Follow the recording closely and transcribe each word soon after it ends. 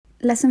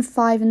Lesson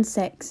 5 and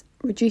 6,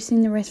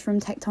 reducing the risk from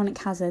tectonic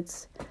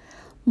hazards.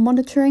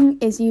 Monitoring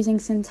is using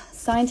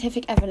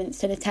scientific evidence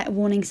to detect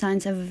warning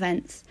signs of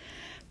events.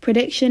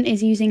 Prediction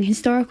is using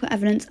historical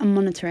evidence and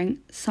monitoring.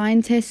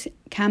 Scientists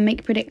can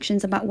make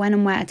predictions about when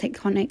and where a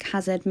tectonic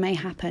hazard may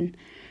happen.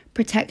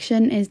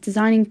 Protection is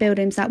designing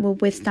buildings that will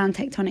withstand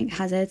tectonic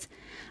hazards,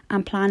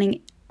 and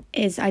planning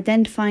is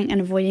identifying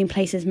and avoiding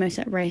places most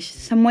at risk.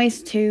 Some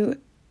ways to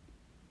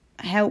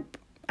help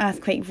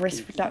earthquake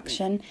risk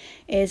reduction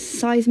is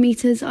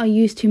seismometers are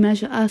used to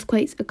measure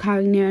earthquakes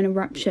occurring near an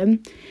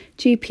eruption.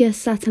 GPS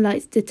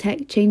satellites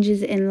detect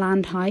changes in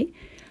land height.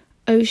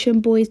 Ocean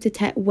buoys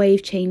detect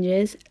wave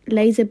changes.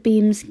 Laser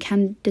beams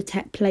can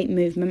detect plate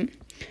movement.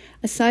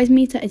 A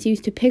seismometer is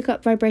used to pick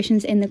up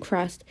vibrations in the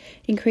crust.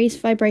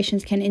 Increased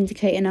vibrations can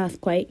indicate an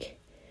earthquake.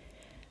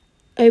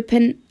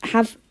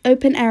 Have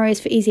open areas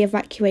for easy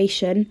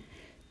evacuation.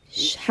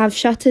 Have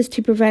shutters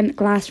to prevent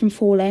glass from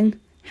falling.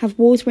 Have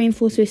walls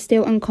reinforced with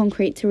steel and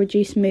concrete to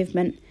reduce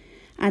movement,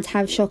 and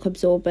have shock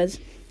absorbers.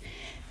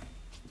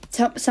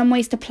 Some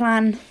ways to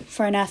plan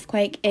for an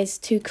earthquake is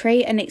to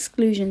create an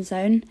exclusion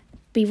zone,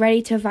 be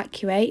ready to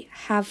evacuate,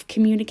 have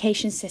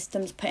communication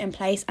systems put in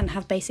place, and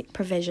have basic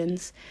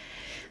provisions.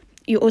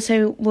 You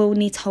also will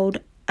need to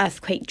hold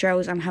earthquake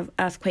drills and have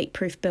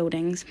earthquake-proof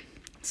buildings.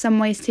 Some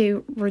ways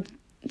to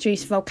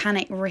reduce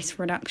volcanic risk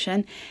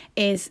reduction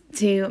is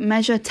to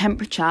measure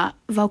temperature.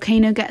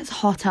 Volcano gets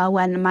hotter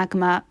when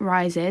magma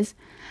rises.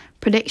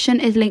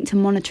 Prediction is linked to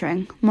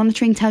monitoring.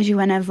 Monitoring tells you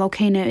when a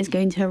volcano is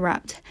going to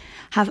erupt.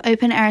 Have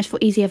open areas for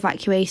easy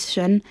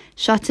evacuation.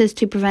 Shutters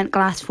to prevent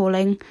glass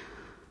falling.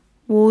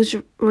 Walls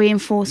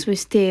reinforced with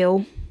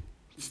steel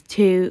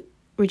to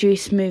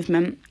reduce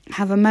movement.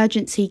 Have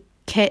emergency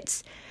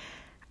kits